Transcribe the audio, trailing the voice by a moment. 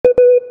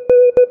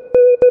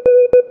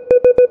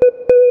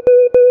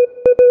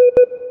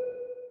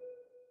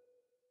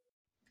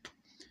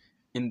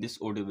In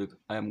this audiobook,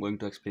 I am going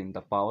to explain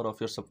The Power of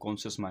Your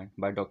Subconscious Mind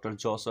by Dr.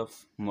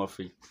 Joseph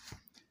Murphy.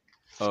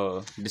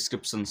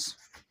 Descriptions: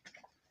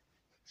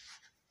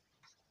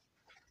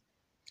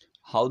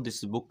 how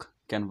this book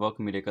can work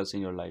miracles in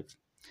your life.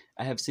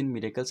 I have seen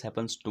miracles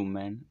happen to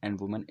men and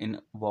women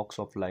in walks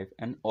of life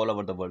and all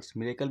over the world.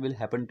 Miracle will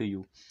happen to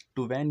you,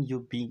 to when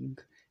you being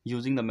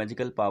using the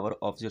magical power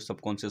of your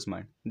subconscious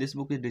mind. This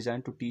book is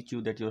designed to teach you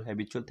that your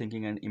habitual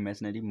thinking and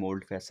imaginary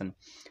mold fashion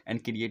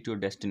and create your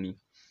destiny.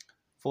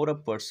 For a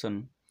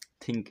person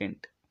thinking,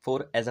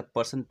 for as a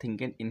person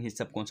thinking in his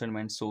subconscious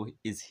mind, so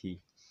is he.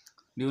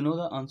 Do you know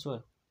the answer?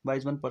 Why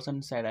is one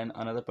person sad and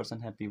another person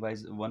happy? Why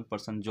is one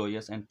person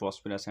joyous and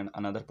prosperous and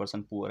another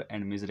person poor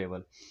and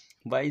miserable?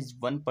 Why is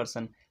one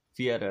person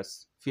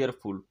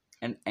fearful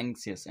and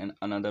anxious and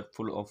another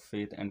full of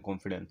faith and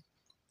confidence?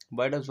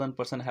 Why does one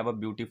person have a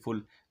beautiful,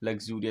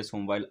 luxurious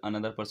home while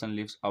another person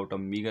lives out a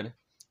meager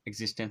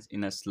existence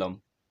in a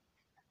slum?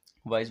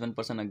 Why is one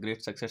person a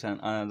great success and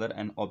another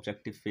an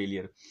objective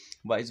failure?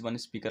 Why is one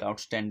speaker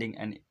outstanding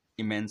and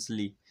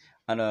immensely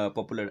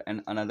popular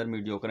and another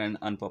mediocre and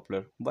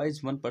unpopular? Why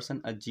is one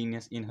person a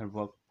genius in her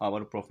work,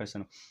 our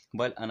profession,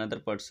 while another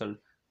person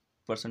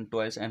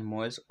toils and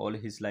moils all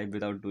his life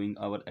without doing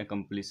or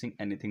accomplishing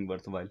anything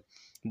worthwhile?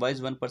 Why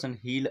is one person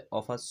healed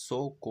of a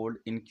so-called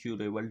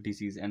incurable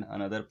disease and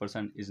another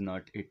person is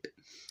not it?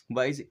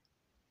 Why is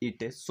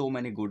it so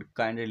many good,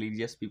 kind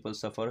religious people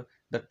suffer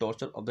the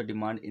torture of the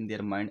demand in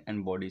their mind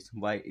and bodies?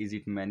 Why is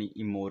it many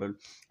immoral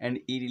and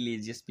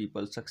irreligious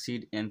people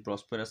succeed and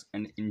prosperous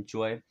and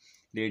enjoy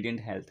radiant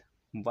health?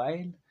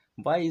 While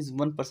why is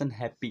one person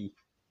happy,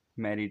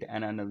 married,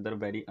 and another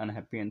very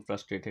unhappy and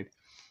frustrated?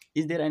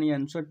 Is there any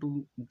answer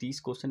to these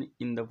questions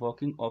in the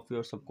working of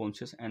your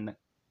subconscious and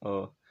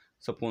uh,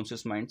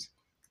 subconscious minds?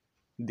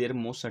 There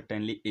most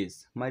certainly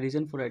is. My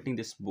reason for writing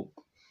this book,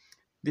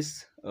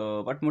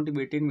 what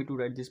motivated me to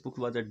write this book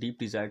was a deep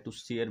desire to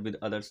share with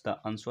others the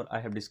answer I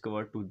have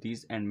discovered to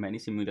these and many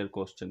similar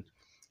questions.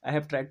 I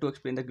have tried to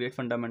explain the great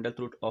fundamental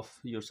truth of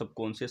your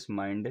subconscious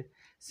mind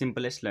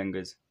simplest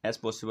language as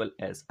possible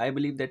as I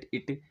believe that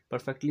it is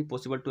perfectly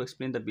possible to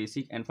explain the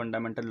basic and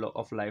fundamental law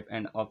of life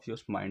and of your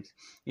minds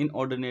in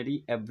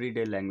ordinary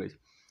everyday language.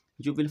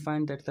 You will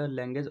find that the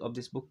language of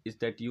this book is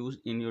that used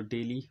in your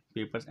daily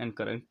papers and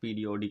current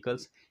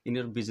periodicals, in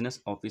your business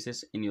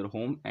offices, in your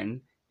home,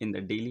 and in the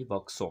daily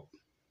workshop.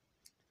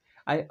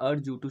 I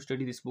urge you to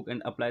study this book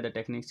and apply the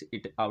techniques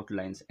it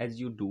outlines. As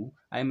you do,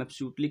 I am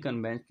absolutely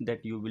convinced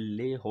that you will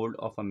lay hold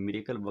of a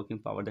miracle working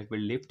power that will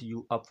lift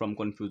you up from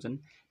confusion,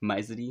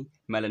 misery,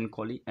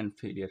 melancholy, and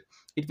failure.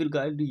 It will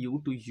guide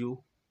you to your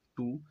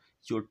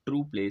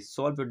true place,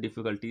 solve your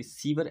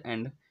difficulties,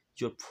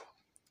 your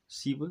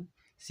sever,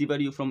 sever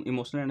you from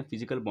emotional and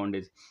physical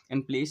bondage,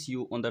 and place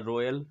you on the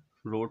royal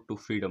road to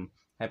freedom,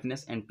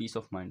 happiness, and peace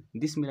of mind.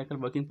 This miracle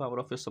working power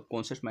of your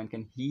subconscious mind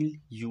can heal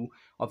you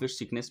of your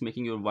sickness,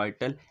 making you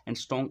vital and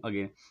strong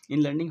again.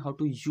 In learning how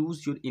to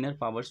use your inner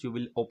powers, you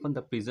will open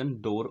the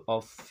prison door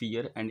of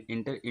fear and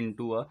enter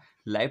into a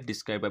life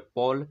described by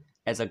Paul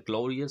as a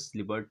glorious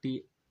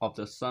liberty of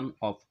the Son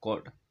of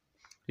God,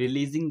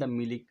 releasing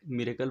the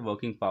miracle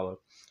working power.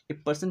 A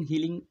person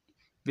healing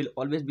will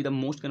always be the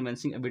most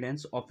convincing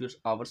evidence of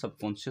our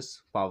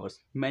subconscious powers.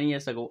 Many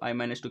years ago, I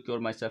managed to cure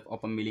myself of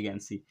a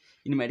malignancy.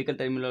 In medical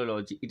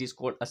terminology, it is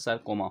called a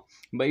sarcoma.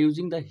 By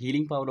using the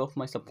healing power of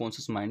my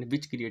subconscious mind,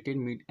 which created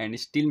me and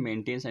still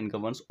maintains and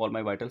governs all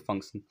my vital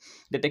functions.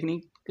 The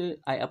technique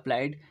I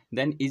applied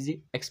then is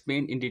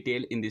explained in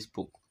detail in this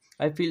book.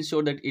 I feel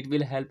sure that it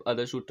will help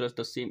others to trust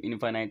the same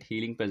infinite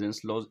healing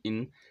presence laws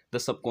in the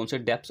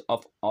subconscious depths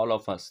of all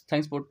of us.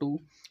 Thanks to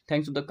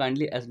the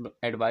kindly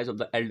advice of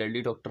the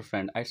elderly doctor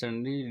friend, I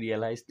suddenly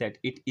realized that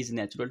it is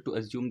natural to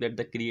assume that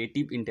the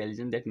creative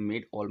intelligence that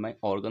made all my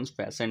organs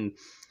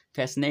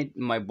fascinate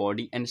my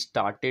body and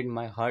started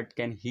my heart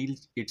can heal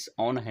its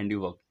own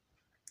handiwork.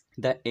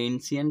 The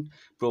ancient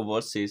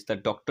proverb says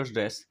that doctors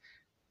dress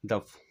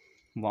the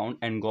wound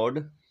and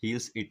God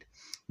heals it.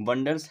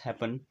 Wonders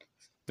happen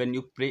when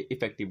you pray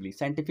effectively.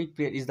 Scientific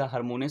prayer is the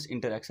harmonious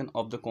interaction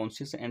of the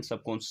conscious and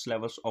subconscious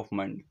levels of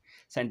mind,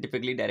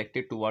 scientifically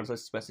directed towards a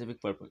specific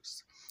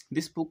purpose.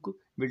 This book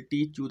will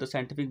teach you the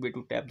scientific way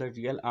to tap the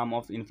real arm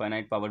of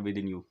infinite power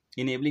within you,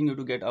 enabling you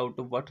to get out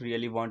of what you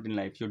really want in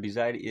life. You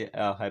desire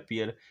a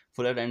happier,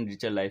 fuller, and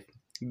richer life.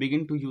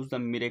 Begin to use the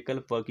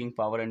miracle working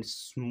power and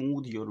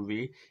smooth your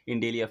way in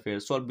daily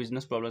affairs, solve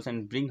business problems,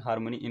 and bring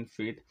harmony in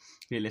faith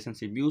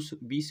relationship.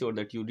 Be sure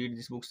that you read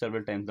this book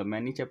several times. The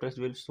many chapters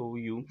will show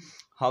you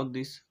how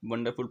this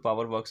wonderful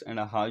power works and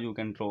how you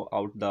can draw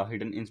out the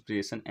hidden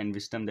inspiration and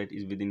wisdom that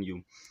is within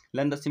you.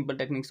 Learn the simple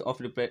techniques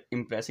of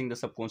impressing the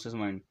subconscious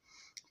mind.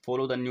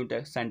 Follow the new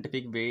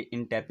scientific way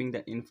in tapping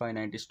the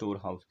infinite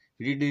storehouse.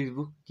 Read this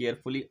book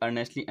carefully,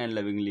 earnestly, and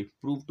lovingly.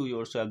 Prove to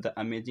yourself the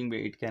amazing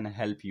way it can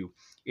help you.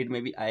 It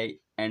may be I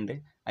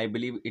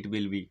believe it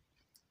will be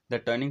the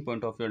turning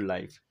point of your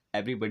life.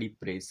 Everybody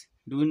prays.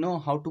 Do you know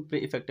how to pray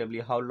effectively?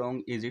 How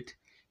long is it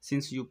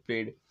since you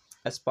prayed?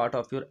 as part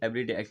of your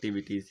everyday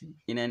activities,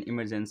 in an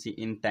emergency,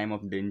 in time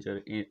of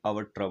danger, in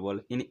our trouble,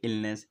 in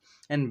illness,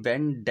 and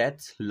when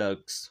death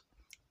lurks.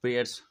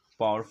 Prayers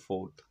pour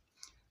forth.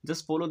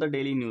 Just follow the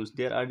daily news.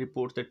 There are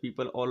reports that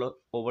people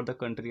over the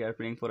country are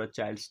praying for a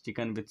child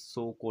stricken with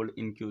so-called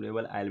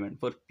incurable ailment,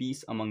 for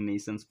peace among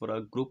nations, for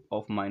a group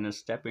of miners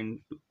step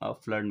into a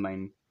flood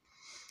mine.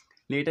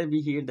 Later,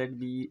 we hear that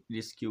we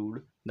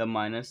rescued. The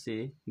miners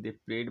say they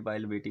prayed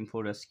while waiting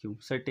for rescue.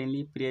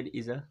 Certainly, prayer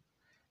is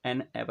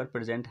an ever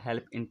present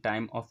help in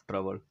time of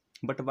trouble.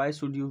 But why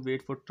should you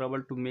wait for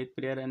trouble to make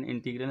prayer an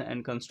integral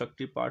and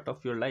constructive part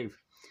of your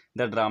life?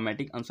 The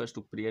dramatic answers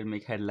to prayer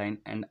make headline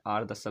and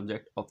are the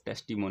subject of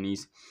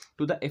testimonies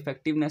to the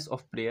effectiveness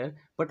of prayer.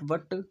 But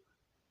what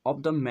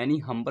of the many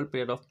humble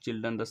prayer of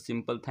children, the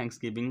simple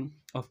thanksgiving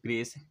of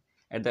grace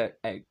at the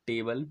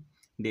table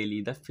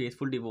daily, the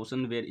faithful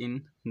devotion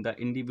wherein the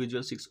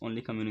individual seeks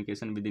only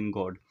communication within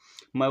God.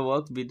 My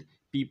work with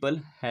people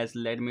has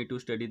led me to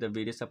study the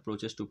various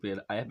approaches to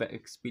prayer. I have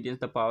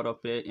experienced the power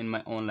of prayer in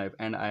my own life,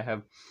 and I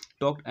have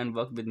talked and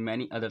worked with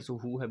many others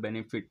who have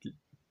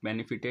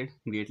benefited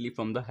greatly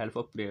from the help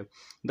of prayer.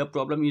 The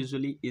problem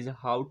usually is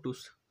how to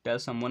tell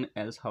someone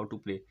else how to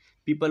pray.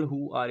 People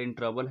who are in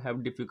trouble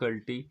have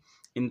difficulty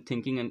in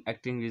thinking and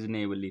acting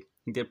reasonably.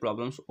 Their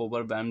problems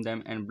overwhelm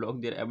them and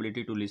block their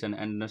ability to listen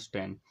and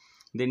understand.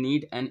 They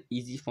need an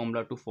easy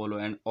formula to follow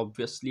and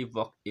obviously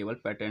workable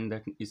pattern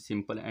that is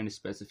simple and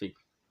specific.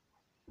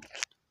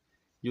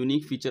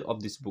 Unique feature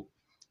of this book.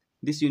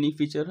 The unique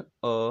feature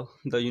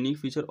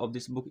of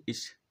this book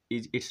is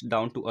its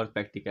down to earth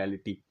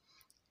practicality.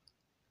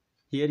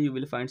 Here you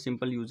will find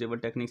simple usable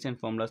techniques and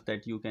formulas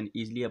that you can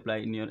easily apply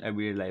in your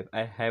everyday life.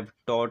 I have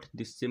taught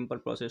this simple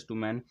process to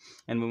men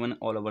and women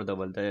all over the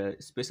world. The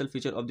special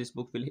feature of this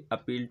book will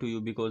appeal to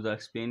you because they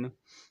explain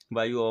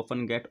why you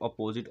often get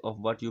opposite of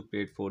what you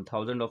prayed for.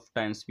 Thousands of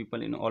times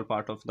people in all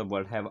parts of the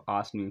world have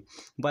asked me,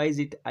 why is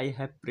it I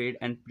have prayed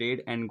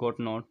and God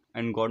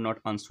not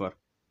answer?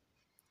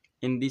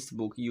 In this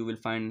book you will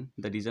find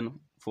the reason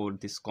for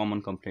this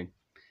common complaint.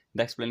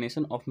 The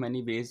explanation of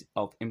many ways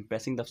of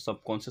impressing the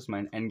subconscious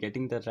mind and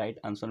getting the right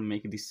answer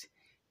make this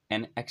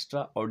an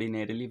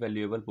extraordinarily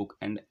valuable book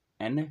and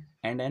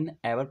an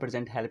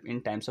ever-present help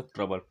in times of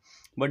trouble.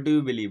 What do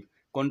you believe?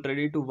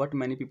 Contrary to what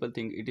many people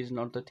think, it is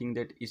not the thing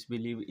that is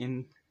believed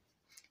in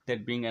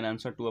that bring an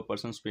answer to a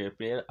person's prayer.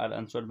 Prayer are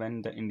answered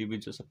when the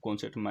individual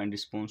subconscious mind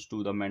responds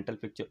to the mental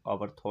picture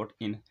of our thought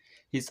in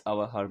his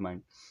or her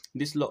mind.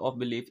 This law of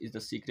belief is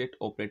the secret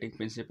operating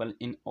principle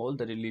in all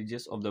the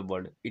religions of the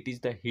world. It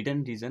is the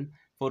hidden reason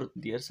for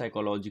their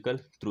psychological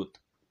truth.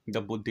 The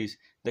Buddhist,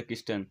 the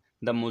Christian,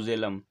 the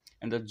Muslim,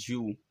 and the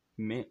Jew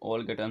may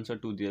all get answer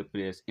to their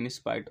prayers in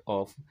spite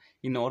of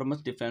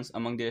enormous difference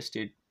among their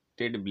stated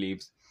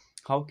beliefs.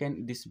 How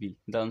can this be?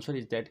 The answer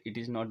is that it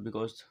is not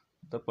because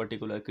the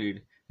particular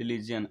creed,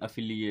 religion,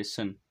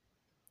 affiliation,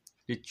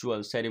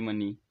 ritual,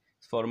 ceremony,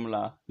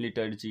 formula,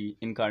 liturgy,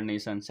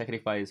 incarnation,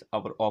 sacrifice,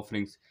 our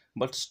offerings,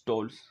 but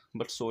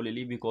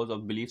solely because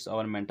of beliefs,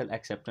 our mental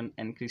acceptance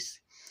and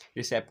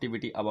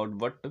receptivity about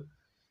what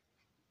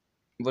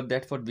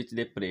that for which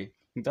they pray.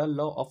 The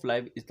law of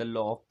life is the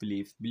law of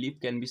belief. Belief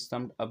can be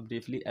summed up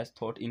briefly as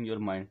thought in your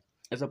mind.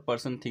 As a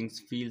person thinks,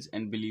 feels,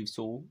 and believes,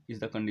 so is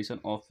the condition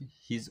of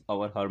his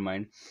or her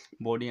mind,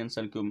 body, and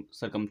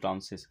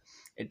circumstances.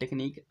 A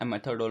technique, a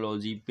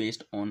methodology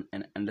based on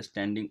an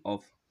understanding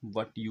of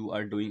what you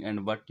are doing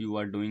and what you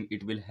are doing,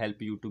 it will help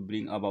you to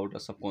bring about a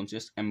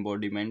subconscious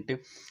embodiment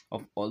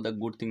of all the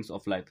good things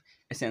of life.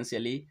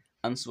 Essentially,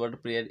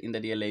 answered prayer in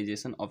the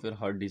realization of your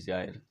heart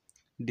desire.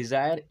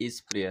 Desire is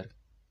prayer.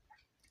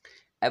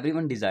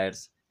 Everyone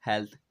desires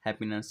health,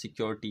 happiness,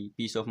 security,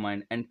 peace of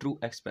mind, and true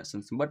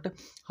expressions. But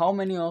how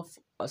many of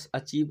us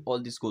achieve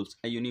all these goals?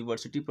 A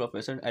university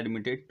professor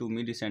admitted to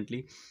me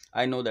recently,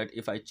 I know that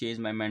if I change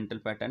my mental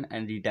pattern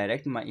and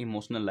redirect my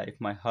emotional life,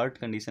 my heart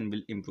condition will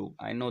improve.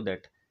 I know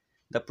that.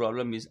 The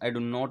problem is, I do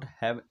not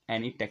have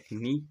any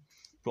technique,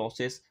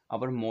 process,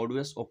 our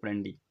modus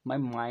operandi. My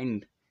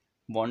mind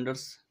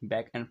wanders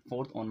back and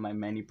forth on my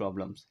many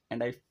problems,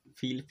 and I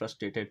feel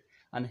frustrated,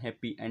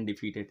 unhappy, and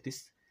defeated.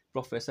 This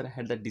professor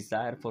had the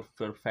desire for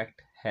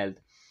perfect health.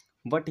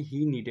 What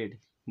he needed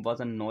was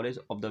a knowledge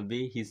of the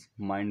way his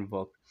mind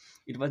worked.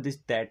 It was this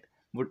that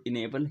would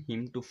enable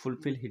him to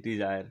fulfill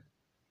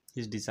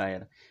his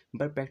desire.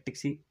 By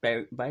practicing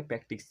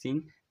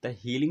the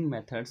healing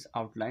methods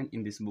outlined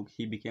in this book,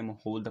 he became a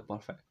whole the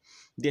perfect.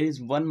 There is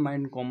one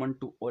mind common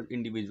to all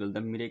individuals.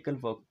 The miracle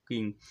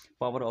working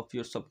power of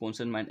your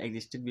subconscious mind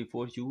existed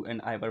before you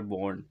and I were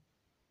born.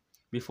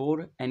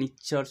 Before any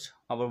church,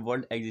 our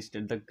world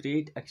existed. The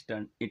great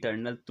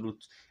eternal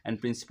truth and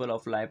principle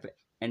of life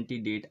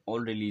antedate all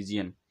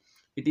religion.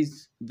 It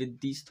is with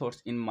these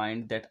thoughts in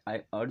mind that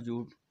I urge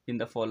you in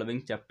the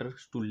following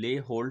chapters to lay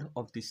hold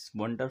of this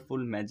wonderful,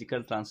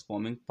 magical,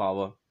 transforming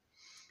power.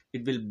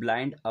 It will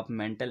blind up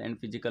mental and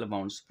physical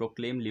wounds,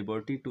 proclaim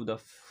liberty to the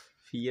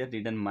fear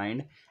ridden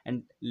mind,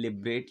 and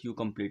liberate you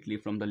completely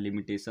from the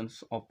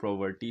limitations of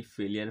poverty,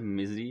 failure,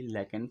 misery,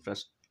 lack, and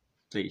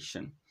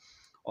frustration.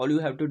 All you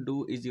have to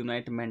do is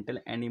unite mental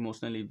and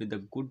emotionally with the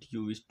good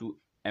you wish to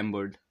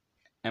embody.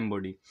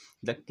 embody.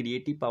 The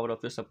creative power of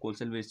your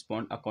subconscious will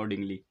respond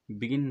accordingly.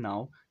 Begin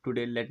now.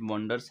 Today, let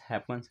wonders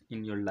happen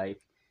in your life.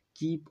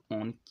 Keep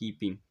on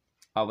keeping.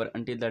 Hour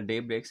until the day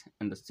breaks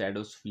and the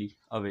shadows flee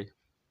away.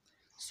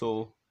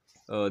 So,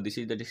 this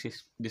is the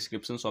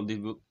descriptions of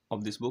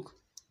this book.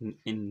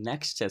 In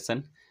next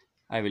session,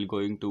 I will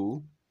going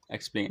to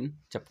explain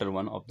chapter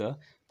one of the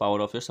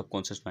power of your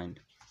subconscious mind.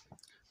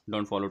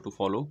 Don't follow to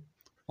follow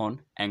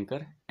on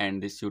Anchor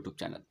and this YouTube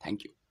channel.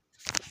 Thank you.